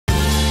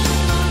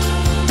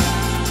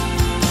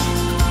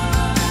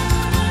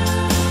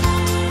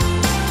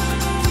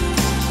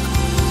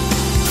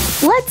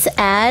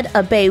Add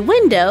a bay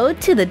window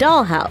to the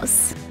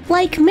dollhouse.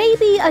 Like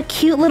maybe a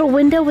cute little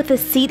window with a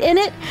seat in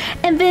it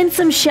and then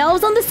some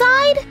shelves on the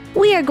side?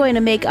 We are going to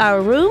make our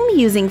room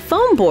using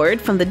foam board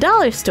from the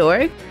dollar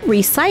store,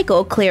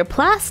 recycle clear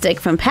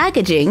plastic from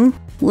packaging,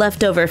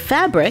 leftover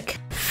fabric,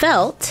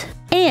 felt,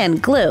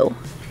 and glue.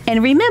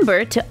 And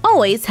remember to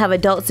always have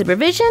adult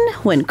supervision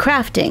when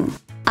crafting.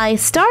 I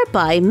start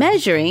by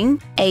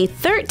measuring a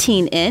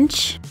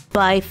 13-inch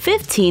by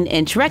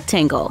 15-inch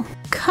rectangle,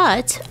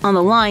 cut on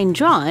the line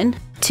drawn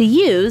to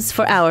use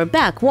for our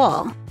back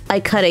wall. I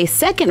cut a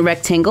second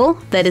rectangle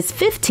that is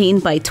 15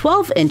 by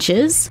 12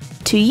 inches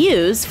to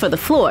use for the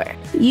floor.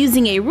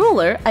 Using a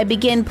ruler, I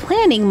begin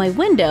planning my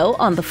window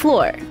on the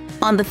floor.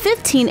 On the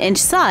 15-inch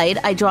side,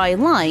 I draw a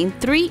line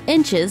 3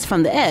 inches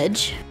from the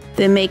edge,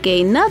 then make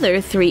another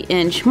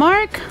 3-inch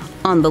mark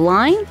on the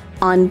line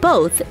on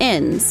both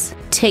ends.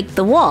 Take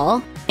the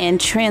wall and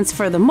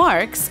transfer the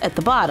marks at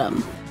the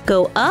bottom.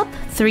 Go up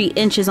 3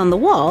 inches on the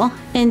wall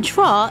and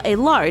draw a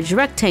large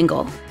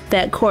rectangle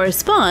that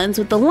corresponds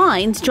with the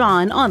lines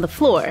drawn on the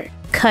floor.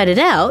 Cut it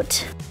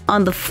out.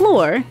 On the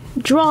floor,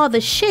 draw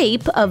the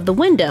shape of the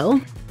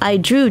window. I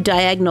drew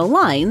diagonal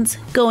lines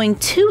going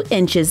 2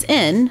 inches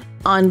in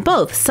on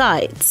both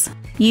sides.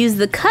 Use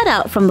the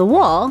cutout from the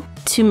wall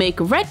to make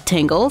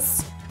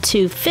rectangles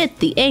to fit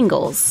the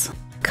angles.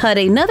 Cut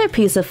another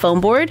piece of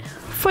foam board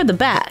for the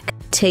back.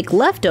 Take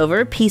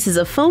leftover pieces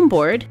of foam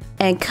board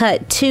and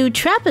cut 2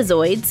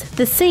 trapezoids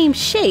the same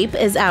shape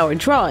as our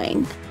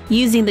drawing.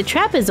 Using the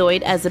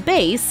trapezoid as a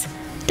base,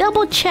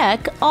 double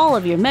check all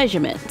of your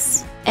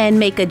measurements and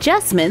make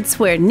adjustments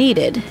where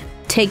needed.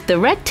 Take the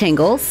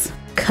rectangles,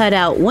 cut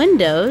out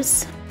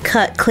windows,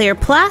 cut clear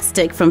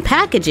plastic from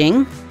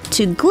packaging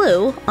to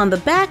glue on the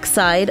back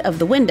side of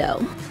the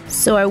window,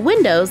 so our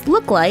windows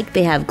look like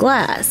they have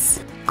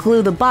glass.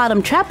 Glue the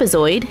bottom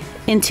trapezoid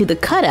into the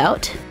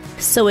cutout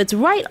so it's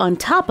right on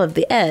top of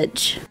the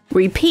edge.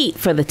 Repeat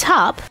for the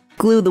top.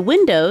 Glue the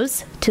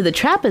windows to the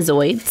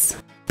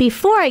trapezoids.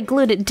 Before I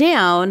glued it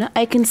down,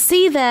 I can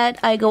see that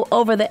I go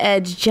over the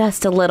edge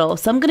just a little,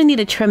 so I'm going to need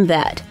to trim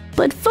that.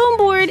 But foam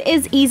board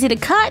is easy to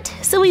cut,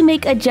 so we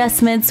make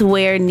adjustments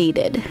where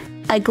needed.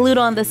 I glued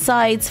on the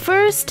sides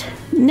first.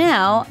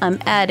 Now I'm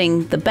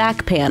adding the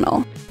back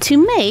panel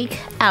to make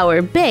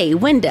our bay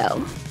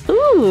window.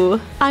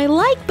 Ooh, I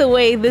like the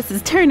way this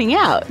is turning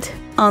out.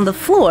 On the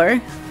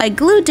floor, I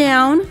glue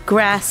down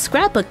grass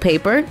scrapbook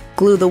paper,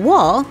 glue the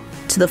wall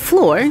to the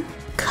floor,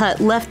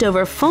 cut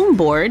leftover foam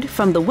board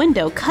from the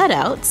window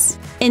cutouts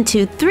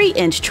into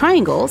 3-inch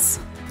triangles,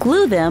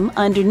 glue them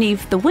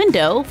underneath the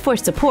window for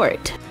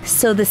support,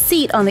 so the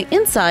seat on the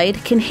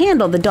inside can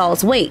handle the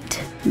doll's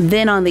weight.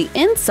 Then on the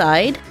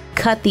inside,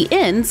 cut the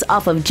ends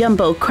off of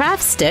jumbo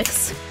craft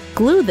sticks,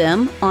 glue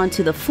them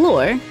onto the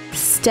floor,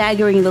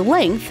 staggering the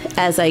length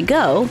as I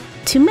go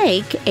to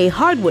make a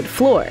hardwood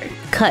floor.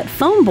 Cut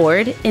foam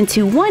board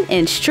into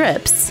 1-inch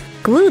strips,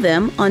 glue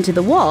them onto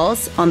the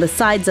walls on the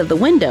sides of the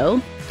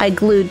window. I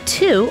glued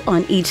 2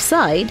 on each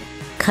side,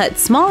 cut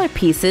smaller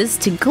pieces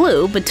to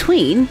glue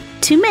between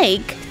to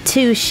make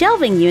 2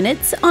 shelving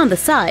units on the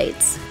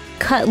sides.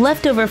 Cut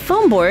leftover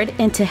foam board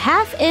into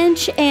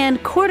 1/2-inch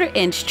and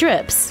 1/4-inch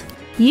strips.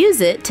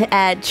 Use it to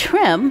add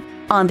trim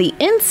on the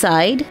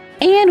inside,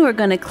 and we're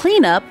going to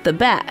clean up the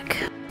back,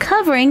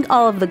 covering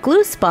all of the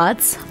glue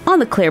spots on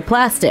the clear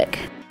plastic.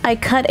 I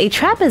cut a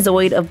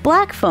trapezoid of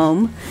black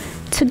foam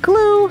to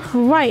glue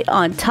right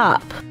on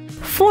top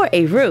for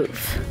a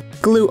roof.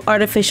 Glue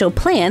artificial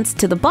plants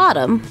to the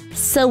bottom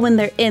so when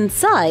they're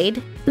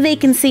inside, they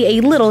can see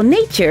a little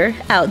nature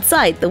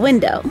outside the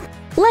window.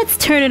 Let's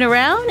turn it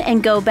around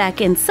and go back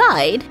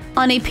inside.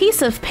 On a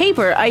piece of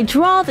paper, I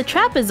draw the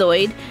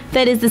trapezoid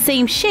that is the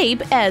same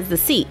shape as the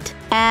seat.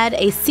 Add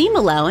a seam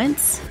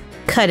allowance,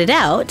 cut it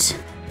out,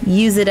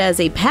 use it as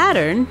a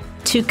pattern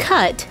to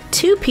cut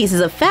 2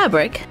 pieces of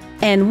fabric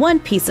and 1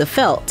 piece of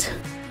felt.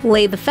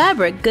 Lay the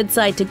fabric good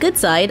side to good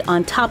side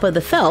on top of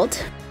the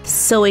felt.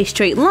 Sew a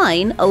straight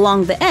line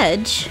along the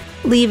edge,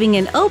 leaving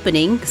an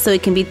opening so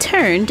it can be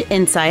turned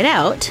inside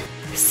out.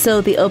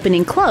 Sew the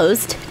opening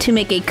closed to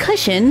make a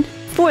cushion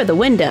for the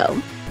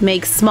window.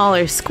 Make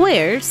smaller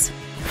squares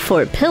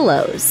for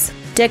pillows.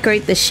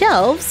 Decorate the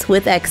shelves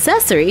with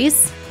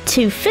accessories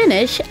to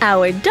finish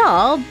our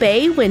doll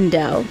bay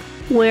window,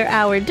 where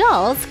our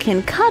dolls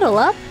can cuddle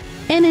up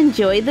and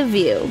enjoy the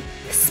view.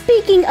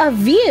 Speaking of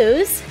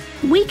views,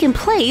 we can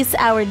place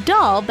our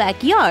doll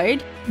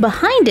backyard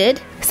behind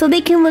it so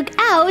they can look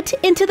out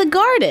into the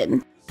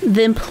garden.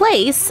 Then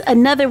place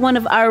another one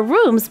of our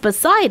rooms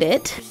beside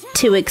it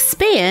to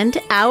expand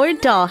our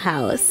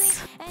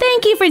dollhouse.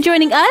 Thank you for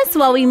joining us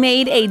while we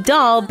made a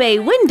doll bay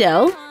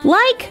window.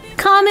 Like,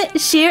 comment,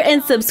 share,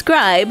 and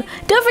subscribe.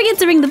 Don't forget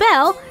to ring the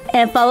bell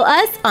and follow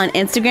us on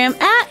Instagram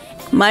at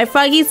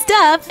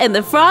MyFroggyStuff and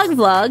the Frog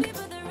Vlog.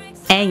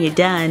 And you're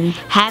done.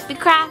 Happy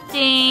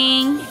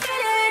crafting!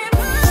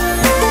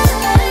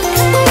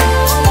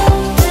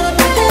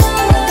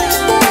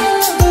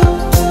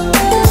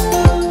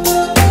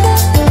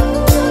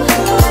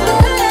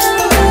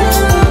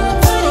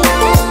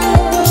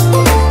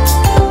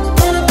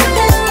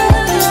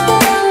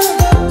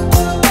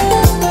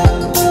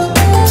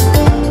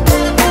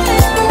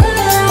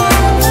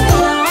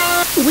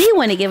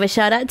 want to give a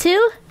shout out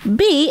to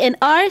B and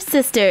R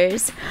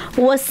sisters.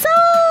 What's up?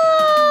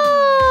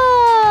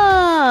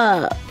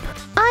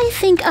 I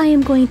think I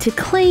am going to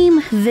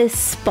claim this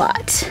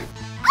spot.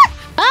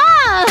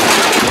 Ah!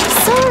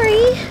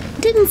 Sorry,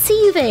 didn't see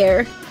you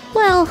there.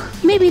 Well,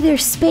 maybe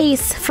there's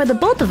space for the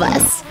both of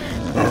us.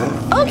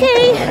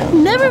 Okay,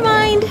 never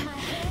mind.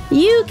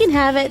 You can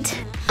have it.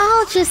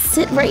 I'll just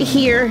sit right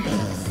here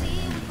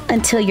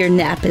until your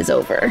nap is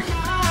over.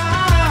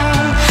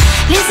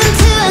 Listen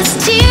to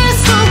us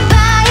cheers.